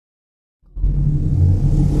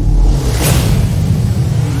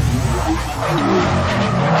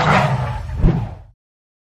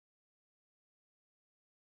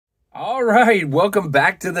All right, welcome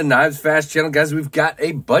back to the KnivesFAST channel, guys. We've got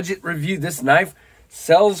a budget review. This knife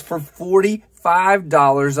sells for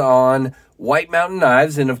 $45 on White Mountain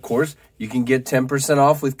Knives, and of course, you can get 10%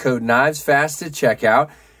 off with code KnivesFAST at checkout.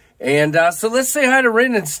 And so let's say hi to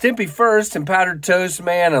Rin and Stimpy first, and Powdered Toast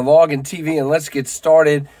Man and Log and TV, and let's get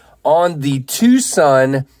started on the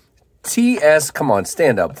TwoSun TS. Come on,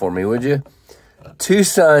 stand up for me, would you?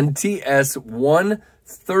 TwoSun TS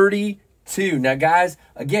 132. Now, guys,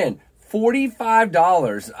 again,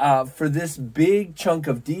 $45 for this big chunk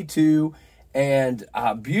of D2 and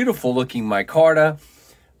beautiful looking micarta.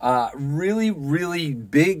 Really, really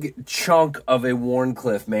big chunk of a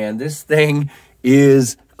Wharncliffe, man. This thing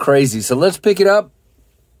is crazy. So let's pick it up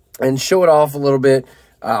and show it off a little bit.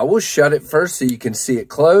 We'll shut it first so you can see it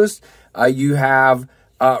closed. You have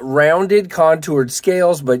rounded contoured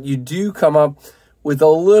scales, but you do come up with a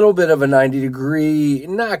little bit of a 90-degree,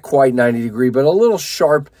 not quite 90-degree, but a little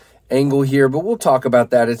sharp angle here. But we'll talk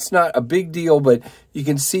about that. It's not a big deal, but you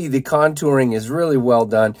can see the contouring is really well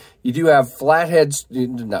done. You do have flatheads,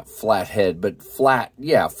 not flathead, but flat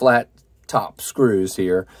top screws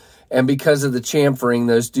here. And because of the chamfering,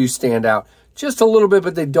 those do stand out just a little bit,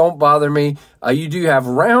 but they don't bother me. You do have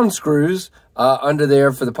round screws under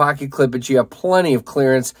there for the pocket clip, but you have plenty of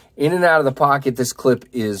clearance in and out of the pocket. This clip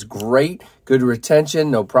is great. Good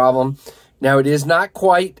retention, no problem. Now, it is not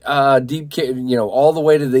quite deep, all the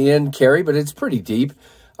way to the end carry, but it's pretty deep.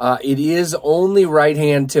 It is only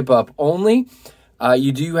right-hand tip-up only.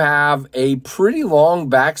 You do have a pretty long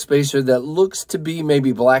back spacer that looks to be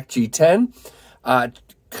maybe black G10.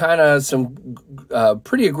 Kind of some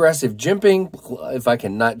pretty aggressive jimping, if I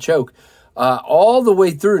can not choke, all the way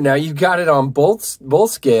through. Now, you've got it on both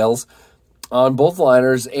scales, on both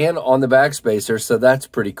liners, and on the back spacer, so that's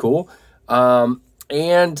pretty cool.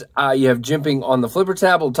 And you have jimping on the flipper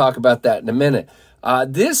tab. We'll talk about that in a minute.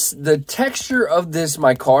 The texture of this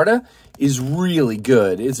micarta is really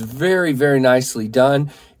good. It's very, very nicely done.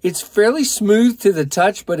 It's fairly smooth to the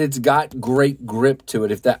touch, but it's got great grip to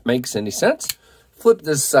it, if that makes any sense. Flip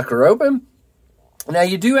this sucker open. Now,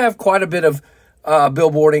 you do have quite a bit of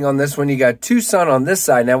billboarding on this one. You got TwoSun on this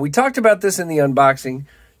side. Now, we talked about this in the unboxing.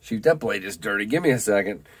 Shoot, that blade is dirty. Give me a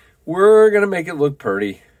second. We're going to make it look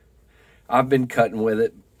pretty. I've been cutting with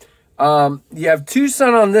it. You have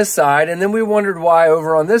TwoSun on this side, and then we wondered why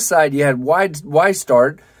over on this side you had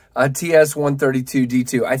YStart TS 132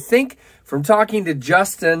 D2. I think from talking to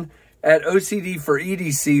Justin at OCD for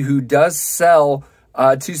EDC, who does sell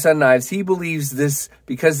TwoSun knives, he believes this,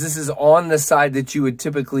 because this is on the side that you would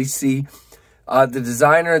typically see the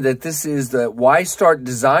designer, that this is the YStart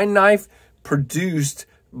design knife produced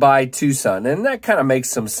by TwoSun, and that kind of makes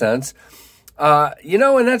some sense.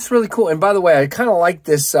 And that's really cool. And by the way, I kind of like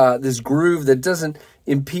this this groove that doesn't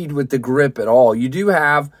impede with the grip at all. You do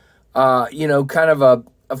have, kind of a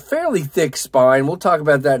fairly thick spine. We'll talk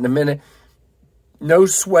about that in a minute. No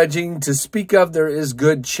swedging to speak of. There is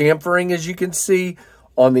good chamfering, as you can see,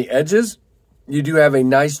 on the edges. You do have a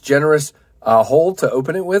nice, generous hole to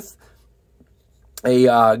open it with.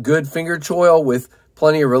 A good finger choil with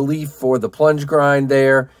plenty of relief for the plunge grind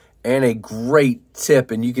there. And a great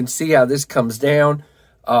tip. And you can see how this comes down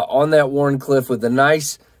on that Wharncliffe with a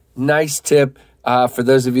nice tip for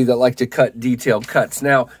those of you that like to cut detailed cuts.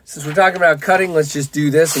 Now, since we're talking about cutting, let's just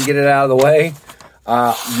do this and get it out of the way.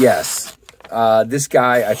 Yes. This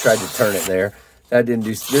guy, I tried to turn it there. That didn't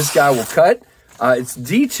do. This guy will cut. It's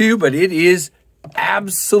D2, but it is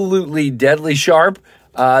absolutely deadly sharp.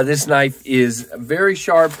 This knife is very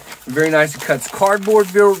sharp, very nice. It cuts cardboard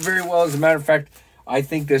very, very well. As a matter of fact, I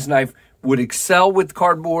think this knife would excel with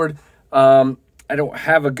cardboard. I don't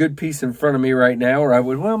have a good piece in front of me right now, or I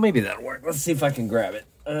would, well, maybe that'll work. Let's see if I can grab it.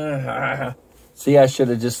 See, I should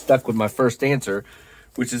have just stuck with my first answer,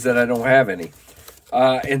 which is that I don't have any.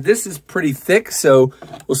 And this is pretty thick, so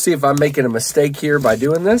we'll see if I'm making a mistake here by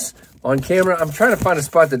doing this on camera. I'm trying to find a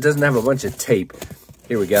spot that doesn't have a bunch of tape.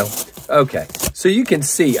 Here we go. Okay, so you can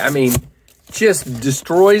see, I mean, just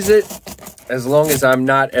destroys it as long as I'm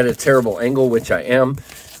not at a terrible angle, which I am.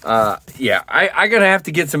 Yeah, I'm going to have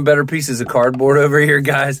to get some better pieces of cardboard over here,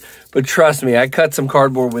 guys. But trust me, I cut some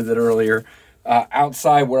cardboard with it earlier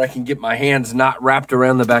outside where I can get my hands not wrapped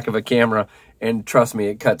around the back of a camera. And trust me,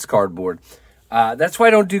 it cuts cardboard. That's why I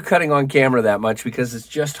don't do cutting on camera that much, because it's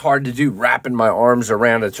just hard to do wrapping my arms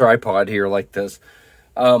around a tripod here like this.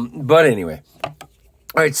 But anyway.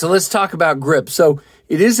 All right, so let's talk about grip. So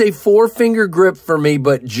it is a 4-finger grip for me,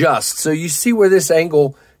 but just. So you see where this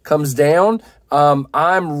angle comes down?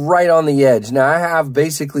 I'm right on the edge. Now, I have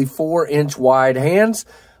basically 4-inch wide hands,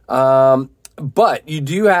 but you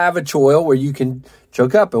do have a choil where you can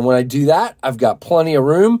choke up. And when I do that, I've got plenty of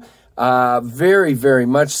room. Very, very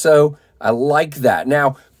much so. I like that.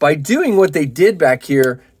 Now, by doing what they did back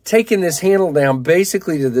here, taking this handle down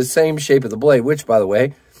basically to the same shape of the blade, which, by the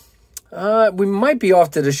way, we might be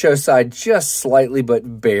off to the show side just slightly,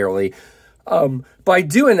 but barely. By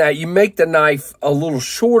doing that, you make the knife a little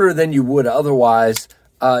shorter than you would otherwise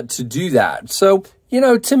to do that. So, you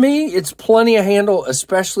know, to me, it's plenty of handle,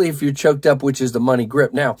 especially if you're choked up, which is the money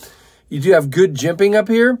grip. Now, you do have good jimping up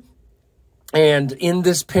here, and in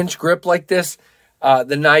this pinch grip like this,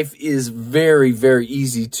 the knife is very, very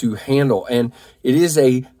easy to handle, and it is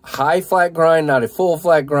a high flat grind, not a full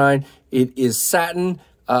flat grind. It is satin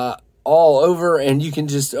all over, and you can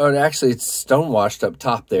just, oh, actually, it's stone washed up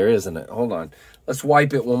top there, isn't it? Hold on. Let's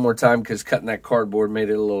wipe it one more time because cutting that cardboard made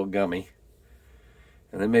it a little gummy.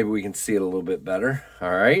 And then maybe we can see it a little bit better.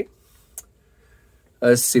 All right.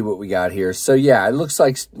 Let's see what we got here. So, yeah, it looks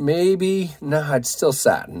like maybe, no, it's still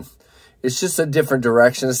satin. It's just a different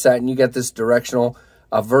direction of satin. You got this directional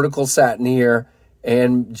vertical satin here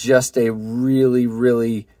and just a really,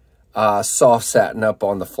 really soft satin up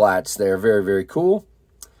on the flats there. Very, very cool.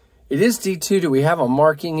 It is D2. Do we have a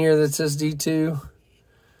marking here that says D2?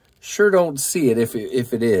 Sure don't see it if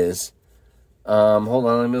it is. Hold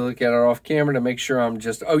on, let me look at it off camera to make sure I'm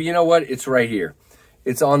just... Oh, you know what? It's right here.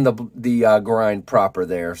 It's on the grind proper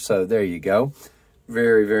there. So there you go.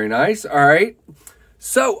 Very, very nice. All right.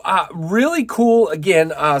 So, really cool.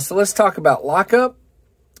 Again, so let's talk about lockup.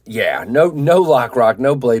 Yeah, no lock rock,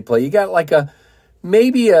 no blade play. You got like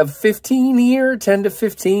maybe a 15 here, 10 to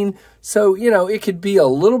 15. So, you know, it could be a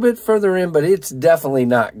little bit further in, but it's definitely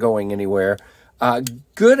not going anywhere.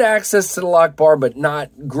 Good access to the lock bar, but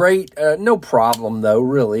not great. No problem, though,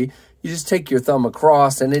 really. You just take your thumb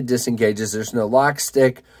across, and it disengages. There's no lock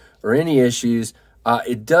stick or any issues.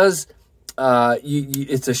 It does...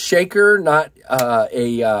 it's a shaker, not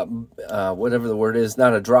whatever the word is,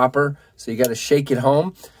 not a dropper. So you got to shake it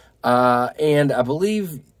home. And I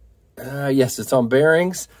believe, yes, it's on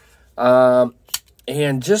bearings.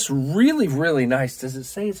 And just really, really nice. Does it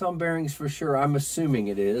say it's on bearings for sure? I'm assuming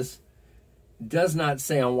it is. It does not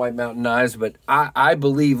say on White Mountain Knives, but I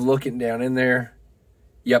believe looking down in there,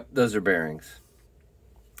 yep, those are bearings.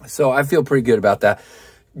 So I feel pretty good about that.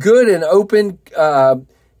 Good and open,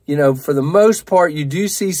 you know, for the most part, you do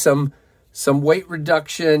see some weight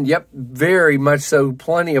reduction. Yep, very much so.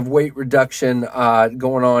 Plenty of weight reduction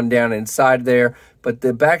going on down inside there. But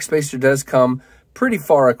the backspacer does come pretty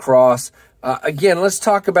far across. Again, let's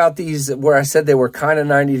talk about these where I said they were kind of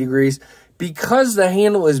 90 degrees. Because the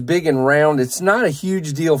handle is big and round, it's not a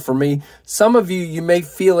huge deal for me. Some of you may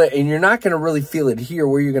feel it, and you're not going to really feel it here.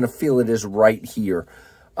 Where you're going to feel it is right here.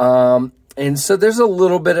 And so there's a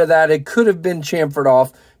little bit of that. It could have been chamfered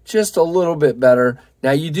off just a little bit better. Now,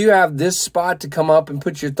 you do have this spot to come up and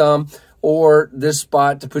put your thumb, or this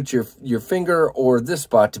spot to put your finger, or this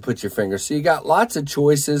spot to put your finger. So you got lots of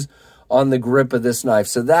choices on the grip of this knife.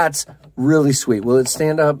 So that's really sweet. Will it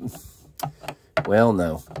stand up? Well,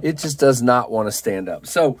 no. It just does not want to stand up.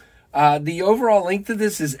 So the overall length of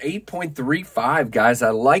this is 8.35, guys. I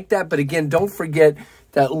like that. But again, don't forget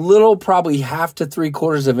that little, probably 1/2 to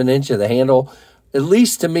 3/4 of an inch of the handle, at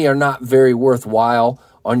least to me, are not very worthwhile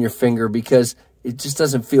on your finger because it just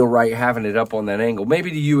doesn't feel right having it up on that angle. Maybe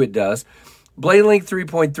to you it does. Blade length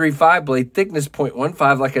 3.35, blade thickness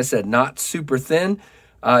 0.15. Like I said, not super thin.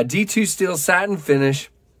 D2 steel satin finish.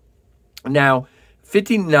 Now,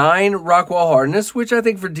 59 Rockwall hardness, which I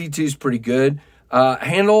think for D2 is pretty good.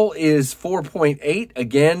 Handle is 4.8.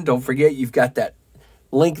 Again, don't forget you've got that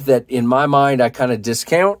link that in my mind I kind of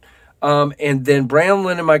discount. And then brown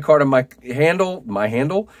linen micarta, my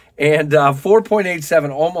handle, and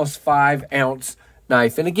 4.87, almost 5 ounce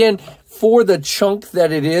knife. And again, for the chunk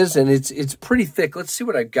that it is, and it's pretty thick. Let's see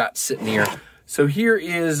what I've got sitting here. So here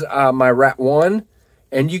is my Rat 1,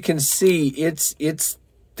 and you can see it's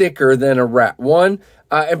thicker than a Rat 1.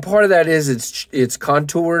 And part of that is it's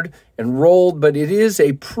contoured and rolled, but it is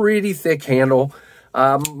a pretty thick handle.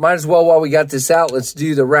 Might as well, while we got this out, let's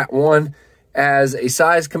do the Rat 1 as a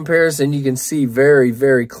size comparison. You can see very,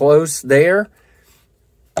 very close there.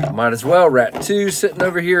 Might as well. Rat 2 sitting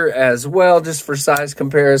over here as well, just for size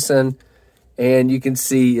comparison. And you can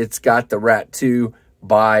see it's got the Rat 2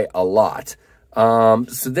 by a lot.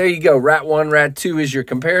 So there you go. Rat 1, Rat 2 is your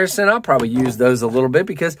comparison. I'll probably use those a little bit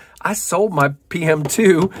because I sold my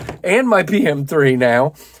PM2 and my PM3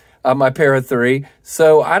 now. My Para 3.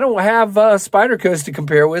 So I don't have Spydercos to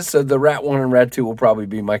compare with, so the Rat 1 and Rat 2 will probably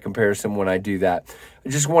be my comparison when I do that. I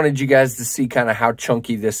just wanted you guys to see kind of how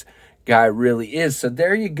chunky this guy really is. So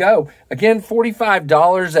there you go. Again,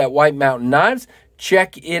 $45 at White Mountain Knives.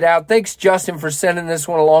 Check it out. Thanks, Justin, for sending this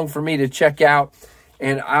one along for me to check out.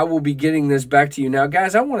 and I will be getting this back to you. Now,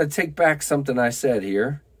 guys, I want to take back something I said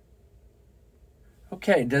here.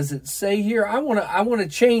 Okay, does it say here? I want to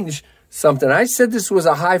change something. I said this was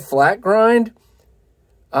a high flat grind.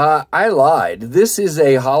 I lied. This is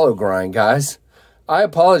a hollow grind, guys. I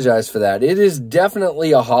apologize for that. It is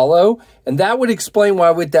definitely a hollow, and that would explain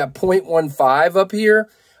why with that 0.15 up here,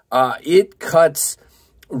 it cuts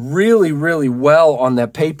really, really well on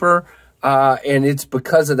that paper, and it's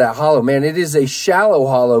because of that hollow. Man, it is a shallow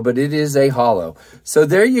hollow, but it is a hollow. So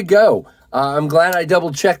there you go. I'm glad I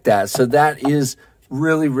double-checked that. So that is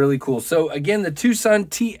really, really cool. So again, the TwoSun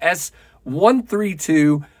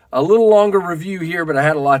TS132, a little longer review here, but I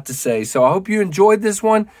had a lot to say. So I hope you enjoyed this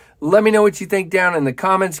one. Let me know what you think down in the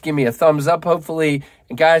comments. Give me a thumbs up, hopefully.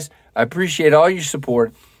 And guys, I appreciate all your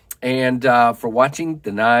support and for watching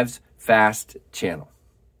the KnivesFAST channel.